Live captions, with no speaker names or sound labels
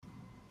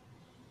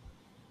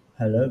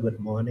Hello, good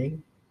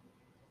morning.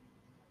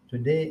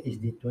 Today is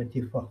the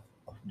 24th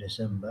of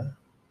December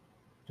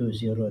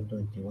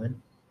 2021,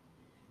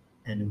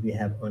 and we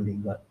have only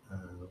got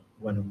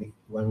 1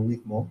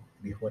 week more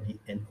before the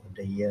end of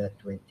the year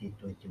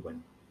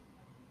 2021.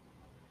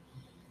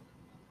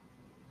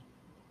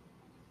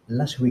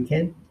 Last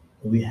weekend,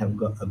 we have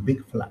got a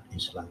big flood in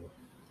Selangor.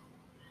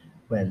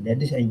 Well,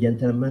 ladies and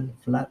gentlemen,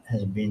 flood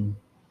has been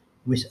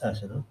with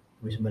us,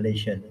 with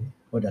Malaysia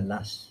for the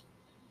last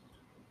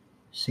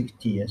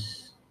 60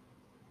 years,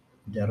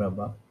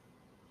 thereabout.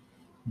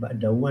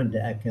 But the one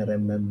that I can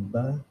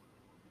remember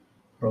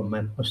from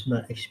my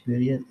personal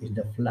experience is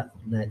the flood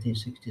of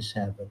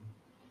 1967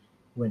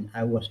 when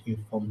I was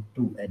in Form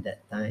 2 at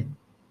that time.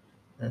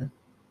 uh,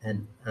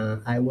 and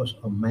I was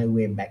on my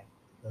way back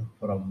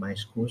from my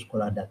school,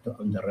 Sekolah Dato'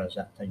 Amdal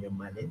Razak Tanjung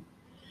Malin,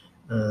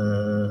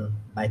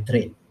 by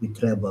train. We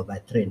travel by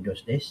train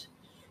those days.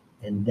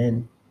 And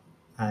then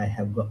I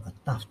have got a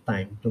tough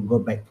time to go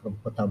back from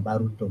Kota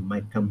Baru to my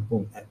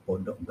kampung at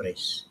Pondok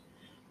Brace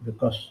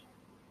because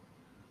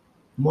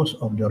most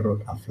of the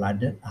road are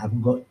flooded. I've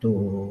got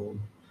to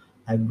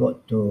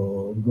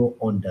go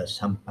on the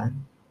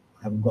sampan.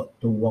 I've got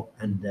to walk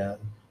under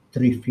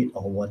 3 feet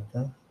of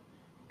water,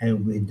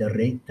 and with the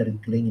rain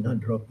trickling,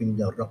 dropping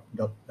the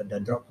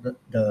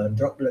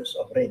droplets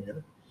of rain,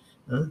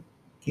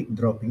 keep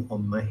dropping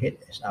on my head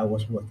as I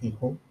was walking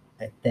home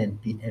at 10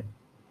 p.m.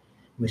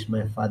 with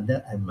my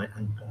father and my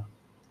uncle.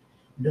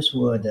 Those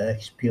were the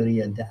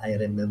experience that I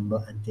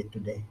remember until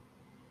today.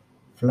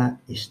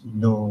 Flood is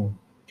no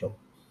joke.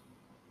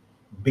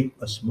 Big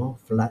or small,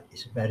 flood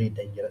is very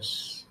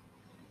dangerous.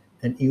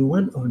 And in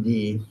one of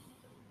the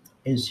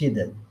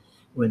incident,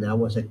 when I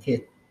was a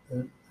kid,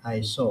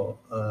 I saw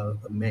a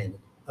man,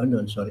 oh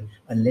no, sorry,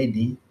 a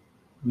lady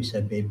with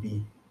a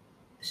baby,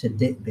 it's a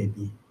dead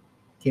baby,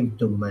 came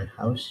to my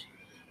house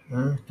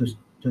uh, to,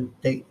 to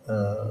take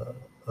a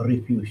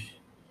refuge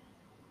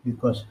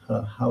because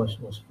her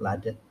house was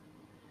flooded.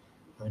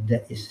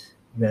 That is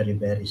very,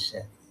 very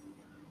sad.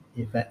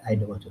 In fact, I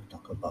don't want to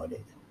talk about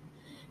it.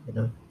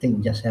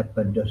 Things just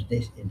happened those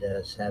days in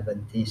the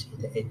 70s,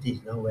 in the 80s,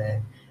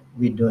 where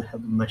we don't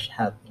have much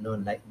help,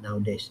 like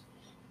nowadays.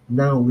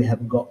 Now we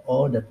have got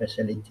all the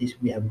facilities,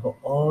 we have got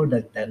all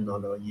the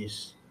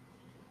technologies.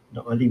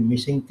 The only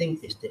missing thing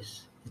is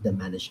this, is the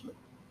management,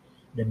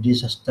 the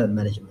disaster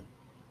management.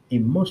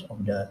 In most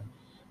of the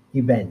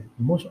event,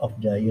 most of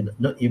the,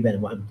 not event,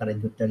 what I'm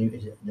trying to tell you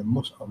is that the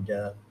most of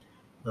the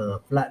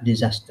flood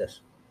disasters,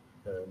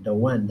 the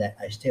one that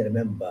I still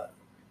remember,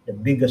 the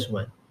biggest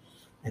one,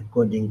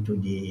 according to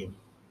the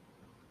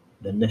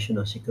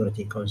National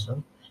Security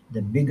Council,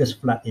 the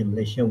biggest flood in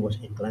Malaysia was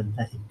in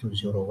Kelantan in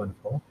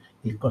 2014.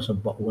 It cost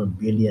about 1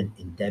 billion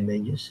in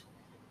damages,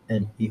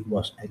 and it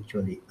was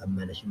actually a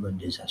management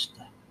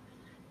disaster.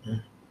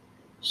 Uh,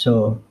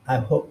 So I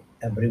hope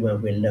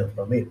everyone will learn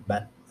from it.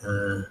 But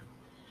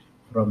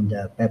from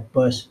the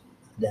papers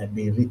that have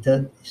been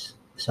written,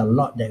 it's a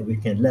lot that we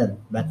can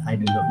learn. But I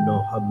do not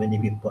know how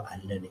many people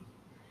are learning.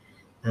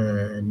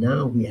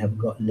 Now we have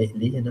got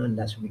lately,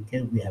 last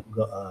weekend we have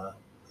got a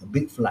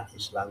big flood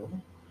in Selangor,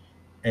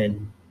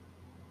 and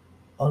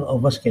all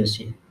of us can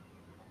see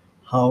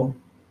how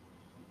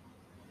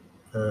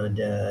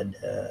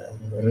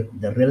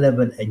the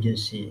relevant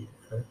agency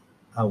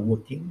are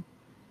working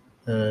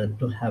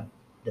to help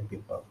the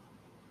people.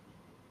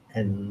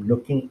 And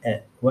looking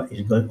at what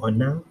is going on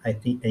now, I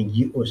think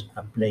NGOs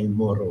are playing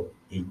more role.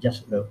 It's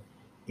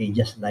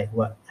just like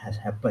what has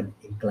happened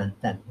in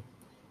Kelantan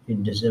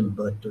in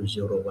December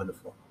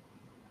 2014.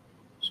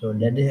 So,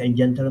 ladies and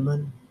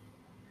gentlemen,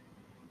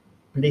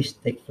 please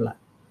take flood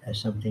as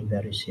something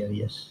very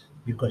serious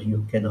because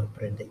you cannot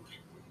predict.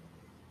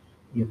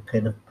 You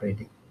cannot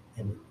predict.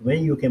 And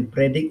when you can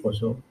predict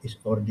also, it's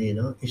already,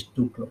 it's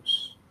too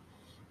close.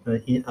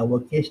 In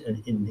our case,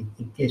 and in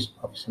case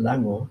of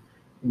Selangor,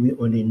 we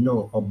only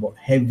know about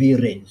heavy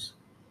rains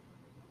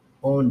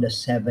on the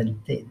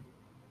 17th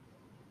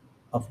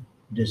of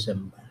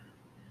December.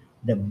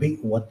 The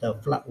big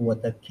flood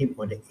water came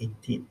on the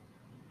 18th,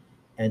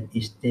 and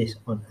it stays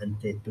on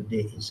until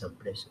today in some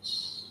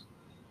places.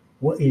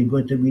 What is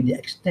going to be the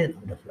extent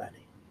of the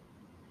flooding?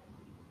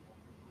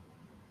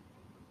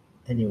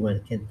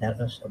 Anyone can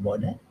tell us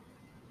about that?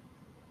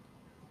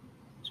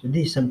 So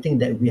this is something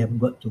that we have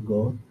got to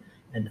go,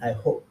 and I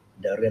hope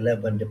the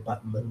relevant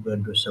department will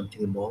do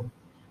something more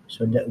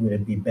so that we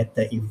will be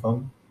better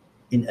informed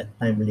in a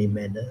timely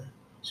manner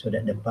so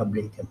that the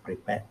public can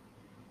prepare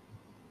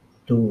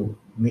to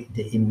meet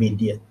the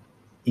immediate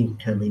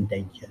incoming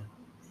danger.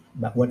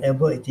 But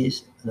whatever it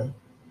is,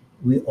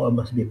 we all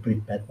must be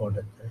prepared all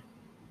the time.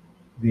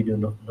 We do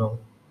not know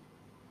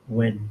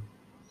when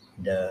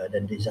the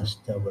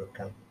disaster will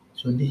come.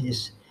 So this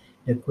is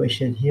the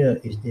question here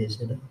is this,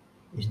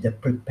 is the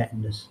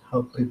preparedness.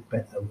 How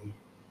prepared are we?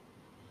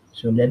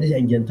 So ladies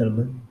and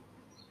gentlemen,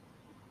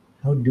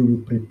 how do we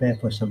prepare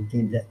for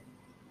something that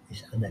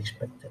is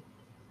unexpected?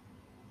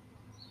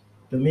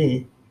 To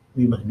me,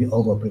 we must be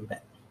over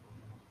prepared.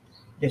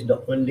 That's the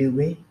only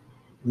way.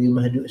 We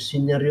must do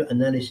scenario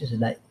analysis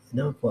like,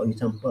 for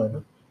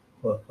example,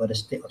 for the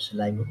state of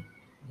Selangor.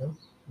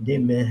 They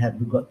may have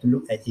got to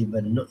look at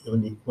even not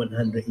only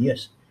 100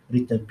 years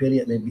return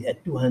period, maybe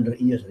at 200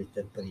 years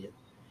return period.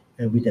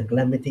 And with the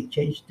climatic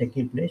change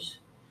taking place,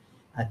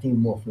 I think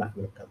more flood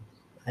will come.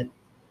 I,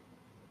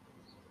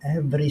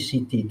 every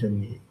city to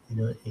me,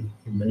 in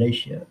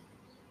Malaysia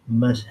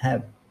must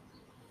have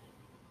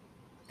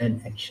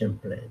an action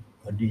plan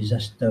or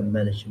disaster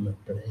management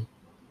plan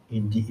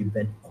in the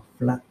event of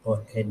flood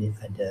or any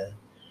other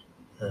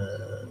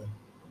uh,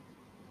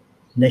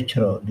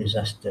 natural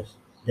disasters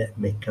that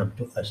may come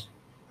to us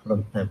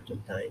from time to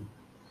time.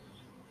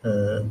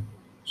 Uh,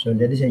 so,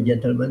 ladies and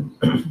gentlemen,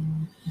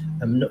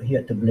 I'm not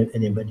here to blame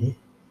anybody.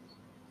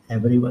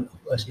 Every one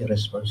of us is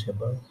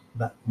responsible,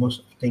 but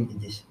most of the thing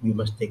is we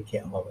must take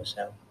care of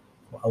ourselves,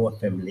 for our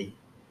family,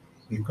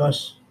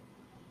 because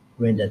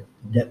when the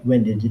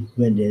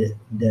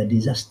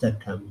disaster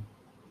comes,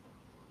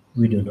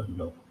 we do not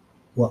know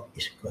what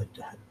is going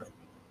to happen.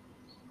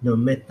 No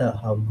matter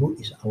how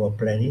good is our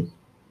planning,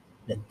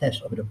 the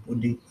test of the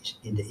pudding is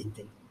in the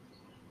eating.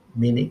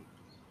 Meaning,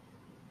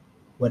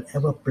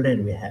 whatever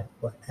plan we have,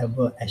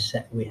 whatever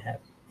asset we have,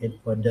 in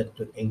order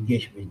to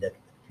engage with the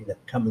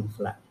coming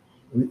flood,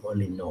 we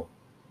only know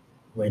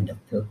when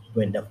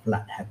the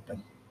flood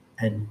happens.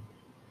 And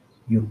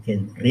you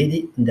can read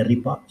it in the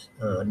reports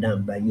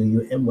done by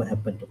UUM what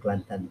happened to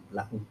Kelantan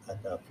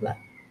flood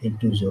in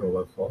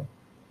 2014.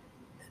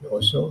 And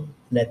also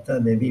later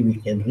maybe we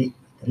can read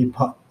the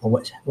report on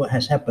what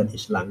has happened in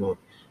Selangor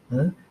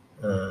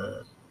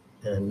uh,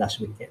 uh, last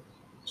weekend.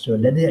 So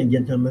ladies and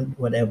gentlemen,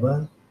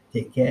 whatever,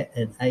 take care.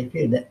 And I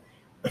feel that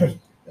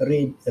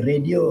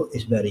radio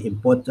is very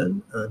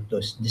important to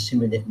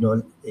disseminate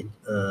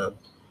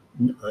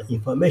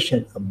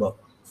information about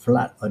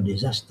flood or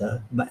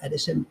disaster. But at the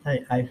same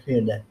time, I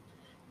feel that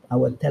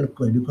our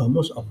telco, because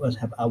most of us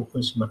have our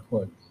own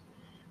smartphone,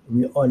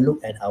 we all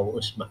look at our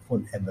own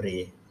smartphone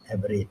every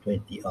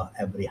 20 or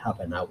every half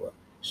an hour.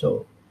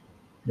 So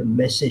the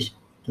message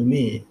to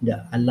me,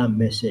 the alarm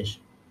message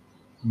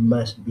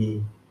must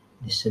be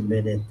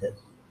disseminated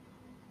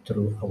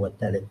through our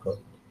telco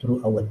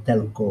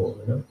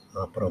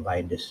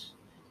providers.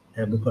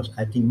 And because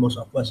I think most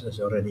of us is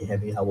already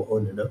having our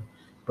own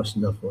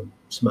personal phone,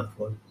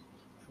 smartphone,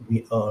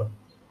 we all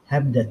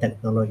have the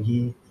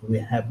technology, we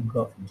have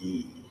got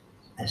the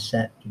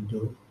asset to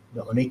do.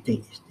 The only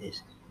thing is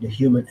this, the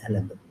human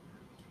element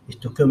is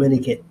to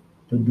communicate,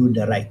 to do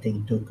the right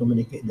thing, to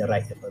communicate the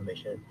right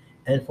information,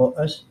 and for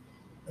us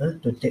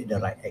to take the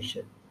right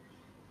action.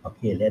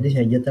 Okay, ladies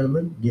and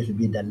gentlemen, this will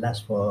be the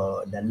last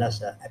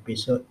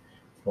episode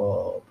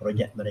for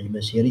project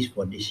management series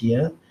for this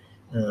year.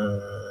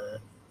 Uh,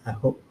 I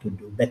hope to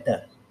do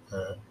better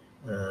uh,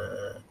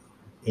 uh,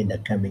 in the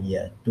coming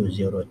year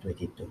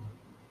 2022.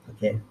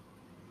 Okay,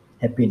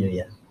 Happy New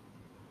Year.